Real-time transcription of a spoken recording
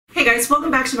Hey guys, welcome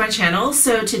back to my channel.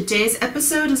 So today's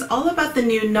episode is all about the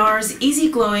new NARS Easy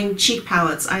Glowing Cheek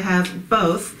Palettes. I have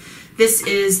both. This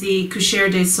is the Coucher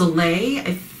de Soleil.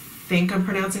 I think I'm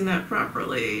pronouncing that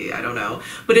properly. I don't know.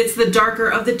 But it's the darker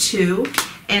of the two.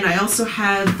 And I also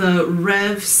have the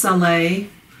Rêve Soleil.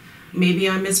 Maybe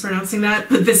I'm mispronouncing that,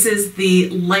 but this is the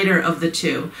lighter of the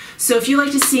two. So if you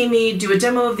like to see me do a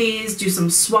demo of these, do some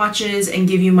swatches, and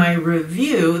give you my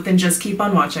review, then just keep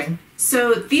on watching.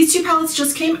 So these two palettes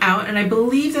just came out, and I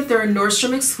believe that they're a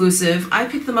Nordstrom exclusive. I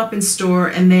picked them up in store,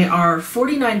 and they are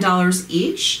 $49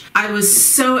 each. I was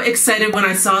so excited when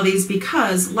I saw these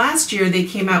because last year they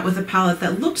came out with a palette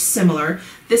that looked similar.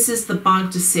 This is the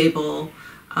Banque de Sable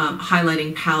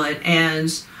highlighting palette,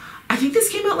 and I think this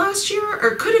came out last year,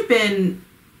 or it could have been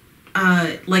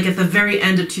like at the very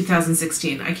end of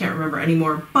 2016. I can't remember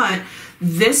anymore, but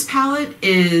this palette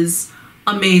is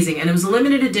amazing, and it was a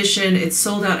limited edition. It's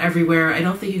sold out everywhere. I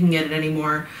don't think you can get it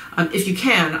anymore. If you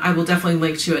can, I will definitely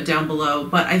link to it down below,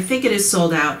 but I think it is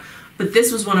sold out. But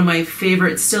this was one of my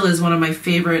favorite, still is one of my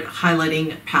favorite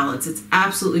highlighting palettes. It's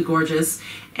absolutely gorgeous,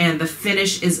 and the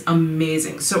finish is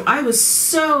amazing. So I was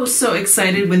so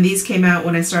excited when these came out,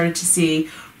 when I started to see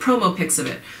promo pics of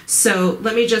it. So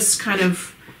let me just kind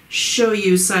of show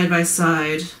you side by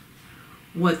side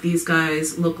what these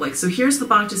guys look like. So here's the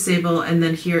Banque de Sable, and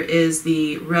then here is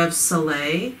the Rêve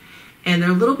Soleil, and they're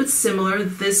a little bit similar.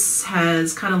 This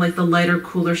has kind of like the lighter,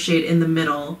 cooler shade in the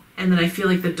middle, and then I feel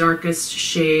like the darkest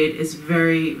shade is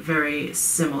very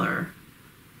similar.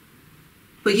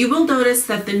 But you will notice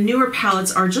that the newer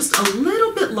palettes are just a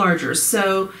little bit larger.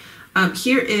 So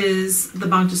here is the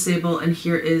Banque de Sable, and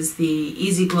here is the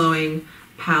Easy Glowing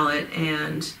palette,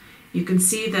 and you can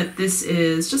see that this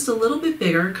is just a little bit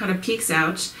bigger, kind of peeks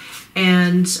out,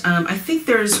 and I think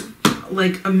there's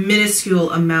like a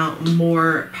minuscule amount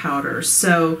more powder.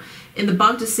 So in the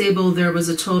Banque de Sable there was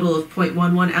a total of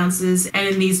 0.11 ounces, and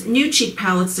in these new cheek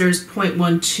palettes there's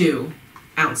 0.12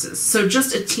 ounces. So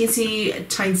just a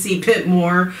teensy bit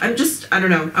more. I don't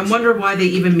know. I wonder why they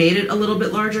even made it a little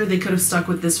bit larger. They could have stuck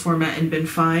with this format and been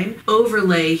fine.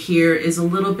 Overlay here is a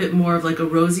little bit more of like a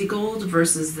rosy gold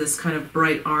versus this kind of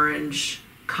bright orange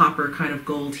copper kind of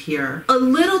gold here. A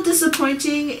little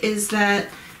disappointing is that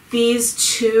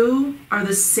these two are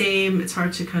the same. It's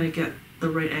hard to kind of get the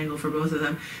right angle for both of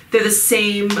them. They're the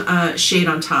same shade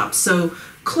on top. So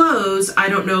close, I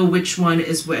don't know which one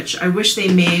is which. I wish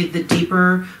they made the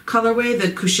deeper colorway,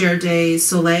 the Coucher de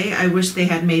Soleil. I wish they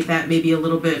had made that maybe a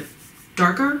little bit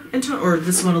darker in tone, or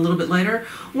this one a little bit lighter.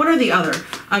 One or the other,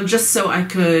 just so I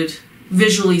could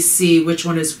visually see which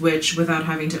one is which without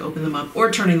having to open them up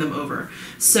or turning them over.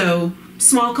 So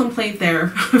small complaint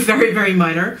there, very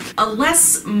minor. A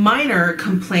less minor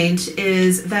complaint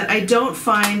is that I don't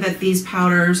find that these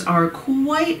powders are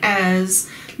quite as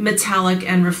metallic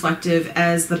and reflective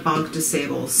as the Banque de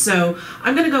Sable. So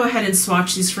I'm going to go ahead and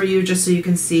swatch these for you just so you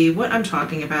can see what I'm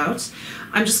talking about.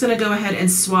 I'm just going to go ahead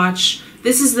and swatch.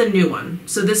 This is the new one.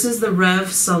 So this is the Rêve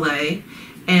Soleil,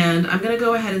 and I'm going to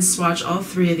go ahead and swatch all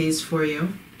three of these for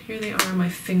you. Here they are on my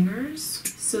fingers.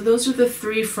 So those are the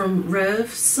three from Rêve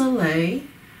Soleil,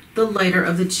 the lighter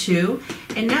of the two.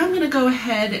 And now I'm going to go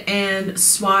ahead and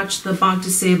swatch the Banque de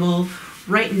Sable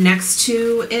right next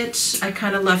to it. I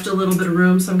kind of left a little bit of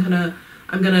room, so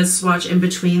I'm gonna swatch in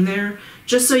between there,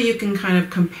 just so you can kind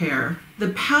of compare. The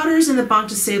powders in the Banque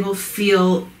de Sable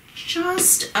feel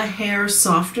just a hair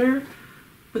softer,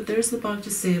 but there's the Banque de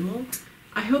Sable.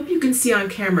 I hope you can see on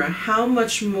camera how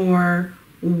much more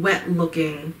wet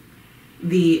looking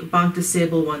the Banque de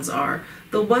Sable ones are.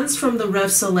 The ones from the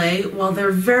Rêve Soleil, while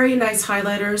they're very nice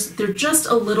highlighters, they're just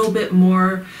a little bit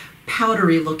more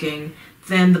powdery looking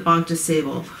than the Banque de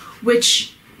Sable,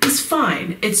 which is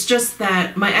fine. It's just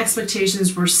that my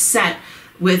expectations were set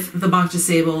with the Banque de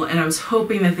Sable, and I was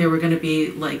hoping that they were going to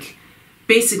be like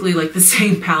basically like the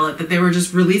same palette, that they were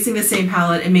just releasing the same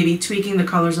palette and maybe tweaking the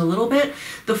colors a little bit.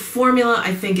 The formula,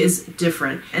 I think, is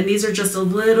different, and these are just a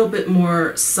little bit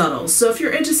more subtle. So if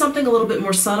you're into something a little bit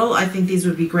more subtle, I think these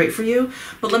would be great for you.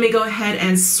 But let me go ahead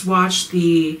and swatch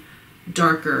the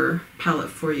darker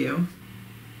palette for you.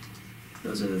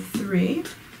 Those are the three.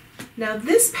 Now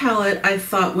this palette I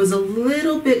thought was a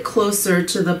little bit closer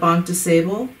to the Banque de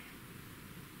Sable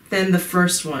than the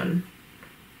first one.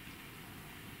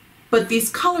 But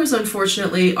these colors,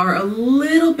 unfortunately, are a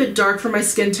little bit dark for my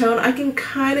skin tone. I can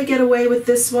kind of get away with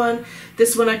this one.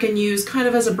 This one I can use kind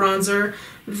of as a bronzer.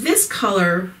 This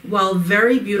color, while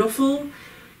very beautiful,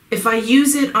 if I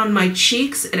use it on my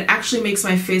cheeks, it actually makes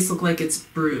my face look like it's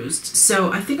bruised. So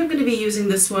I think I'm going to be using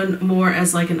this one more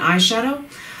as like an eyeshadow.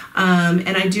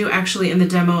 And I do actually, in the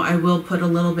demo, I will put a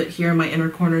little bit here in my inner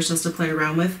corners just to play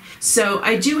around with. So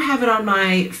I do have it on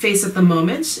my face at the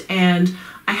moment, and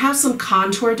I have some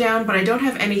contour down, but I don't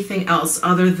have anything else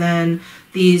other than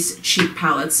these cheek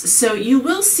palettes. So you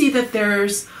will see that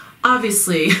there's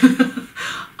obviously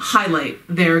highlight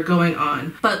there going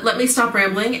on. But let me stop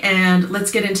rambling and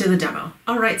let's get into the demo.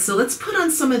 All right, so let's put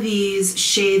on some of these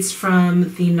shades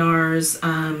from the NARS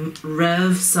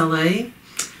Rêve Soleil.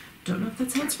 Don't know if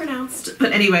that's how it's pronounced,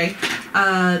 but anyway,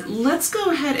 let's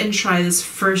go ahead and try this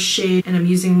first shade, and I'm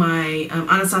using my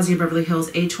Anastasia Beverly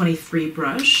Hills A23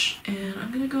 brush, and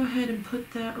I'm gonna go ahead and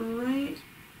put that right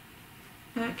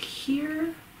back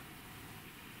here.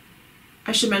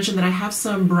 I should mention that I have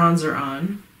some bronzer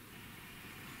on,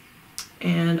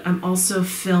 and I'm also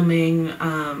filming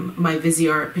my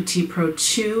Viseart Petit Pro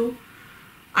 2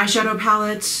 eyeshadow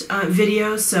palette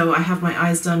video, so I have my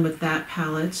eyes done with that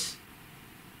palette.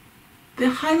 The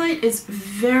highlight is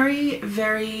very,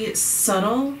 very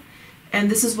subtle, and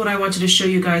this is what I wanted to show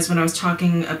you guys when I was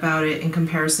talking about it in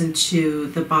comparison to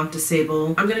the Banque de Sable.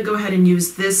 I'm going to go ahead and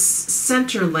use this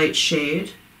center light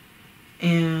shade,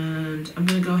 and I'm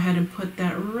going to go ahead and put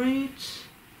that right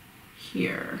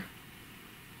here.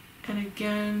 And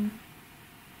again,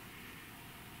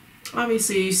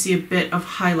 obviously you see a bit of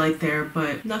highlight there,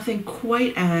 but nothing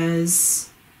quite as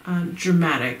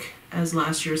dramatic as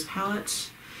last year's palette.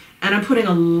 And I'm putting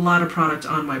a lot of product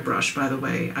on my brush, by the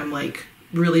way. I'm like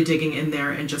really digging in there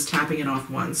and just tapping it off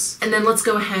once. And then let's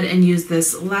go ahead and use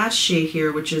this last shade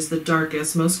here, which is the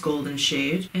darkest, most golden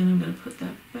shade. And I'm gonna put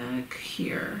that back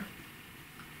here,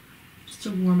 just to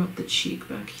warm up the cheek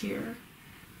back here.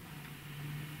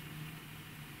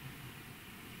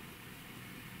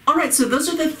 All right, so those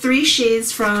are the 3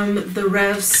 shades from the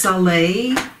Rêve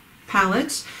Soleil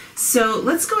palette. So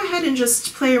let's go ahead and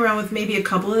just play around with maybe a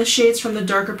couple of the shades from the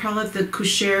darker palette, the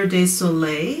Coucher de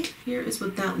Soleil. Here is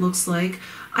what that looks like.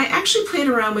 I actually played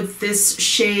around with this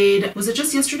shade, was it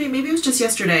just yesterday? Maybe it was just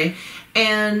yesterday.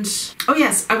 And, oh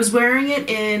yes, I was wearing it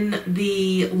in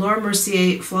the Laura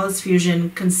Mercier Flawless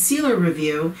Fusion concealer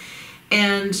review,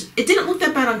 and it didn't look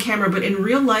that bad on camera, but in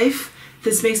real life,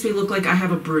 this makes me look like I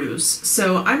have a bruise.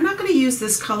 So I'm not gonna use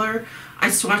this color. I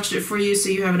swatched it for you so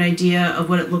you have an idea of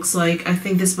what it looks like. I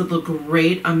think this would look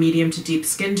great on medium to deep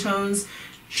skin tones.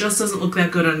 Just doesn't look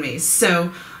that good on me.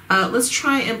 So let's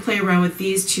try and play around with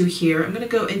these 2 here. I'm gonna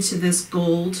go into this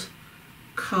gold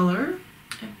color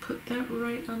and put that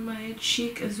right on my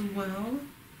cheek as well.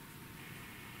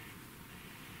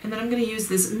 And then I'm gonna use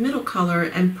this middle color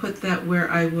and put that where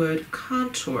I would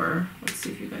contour. Let's see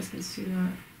if you guys can see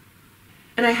that.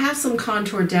 And I have some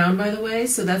contour down, by the way,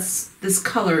 so this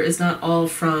color is not all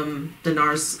from the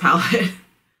NARS palette.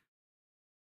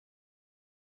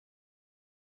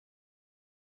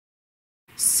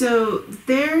 So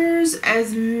there's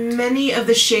as many of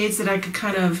the shades that I could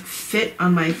kind of fit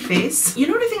on my face. You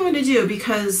know what I think I'm going to do,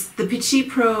 because the Petit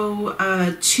Pro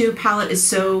 2 palette is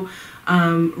so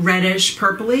reddish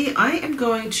purpley, I am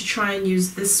going to try and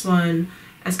use this one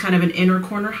as kind of an inner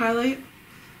corner highlight.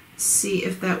 See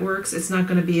if that works. It's not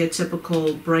going to be a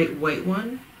typical bright white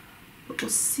one, but we'll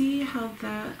see how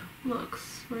that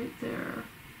looks right there.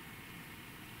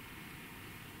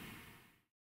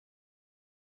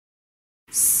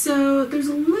 So there's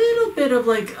a little bit of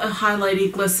like a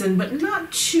highlighty glisten, but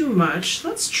not too much.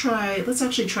 Let's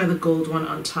actually try the gold one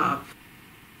on top.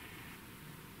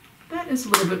 That is a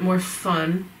little bit more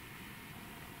fun,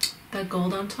 that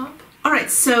gold on top. All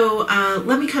right, so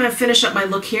let me kind of finish up my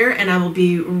look here, and I will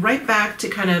be right back to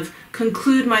kind of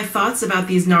conclude my thoughts about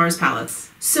these NARS palettes.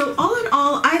 So all in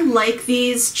all, I like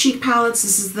these cheek palettes.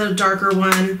 This is the darker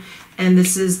one, and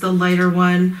this is the lighter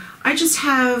one. I just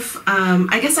have,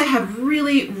 I guess I have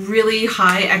really, really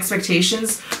high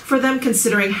expectations for them,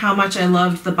 considering how much I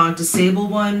loved the Banque de Sable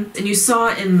one. And you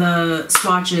saw in the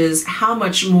swatches how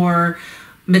much more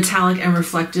metallic and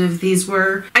reflective these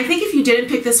were. I think if you didn't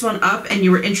pick this one up and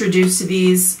you were introduced to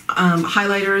these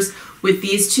highlighters with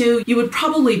these 2, you would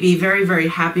probably be very, very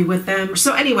happy with them.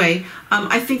 So anyway,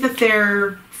 I think that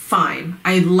they're fine.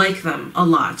 I like them a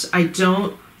lot. I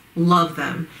don't love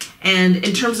them. And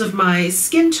in terms of my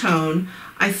skin tone,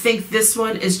 I think this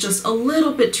one is just a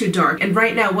little bit too dark. And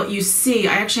right now what you see,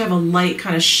 I actually have a light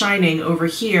kind of shining over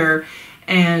here,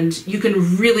 and you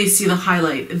can really see the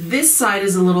highlight. This side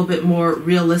is a little bit more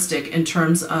realistic in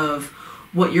terms of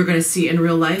what you're gonna see in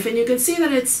real life, and you can see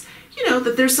that it's, you know,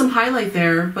 that there's some highlight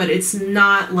there, but it's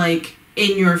not like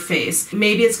in your face.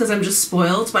 Maybe it's because I'm just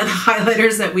spoiled by the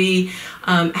highlighters that we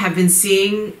have been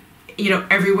seeing you know,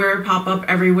 everywhere, pop up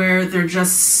everywhere. They're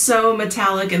just so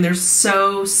metallic and they're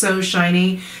so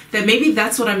shiny that maybe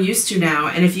that's what I'm used to now.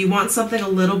 And if you want something a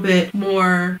little bit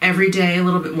more everyday, a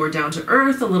little bit more down to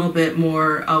earth, a little bit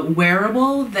more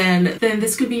wearable, then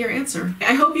this could be your answer.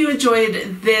 I hope you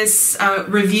enjoyed this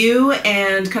review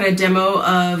and kind of demo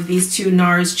of these two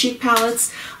NARS cheek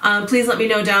palettes. Please let me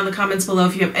know down in the comments below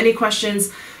if you have any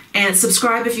questions, and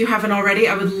subscribe if you haven't already.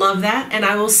 I would love that, and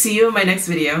I will see you in my next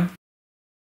video.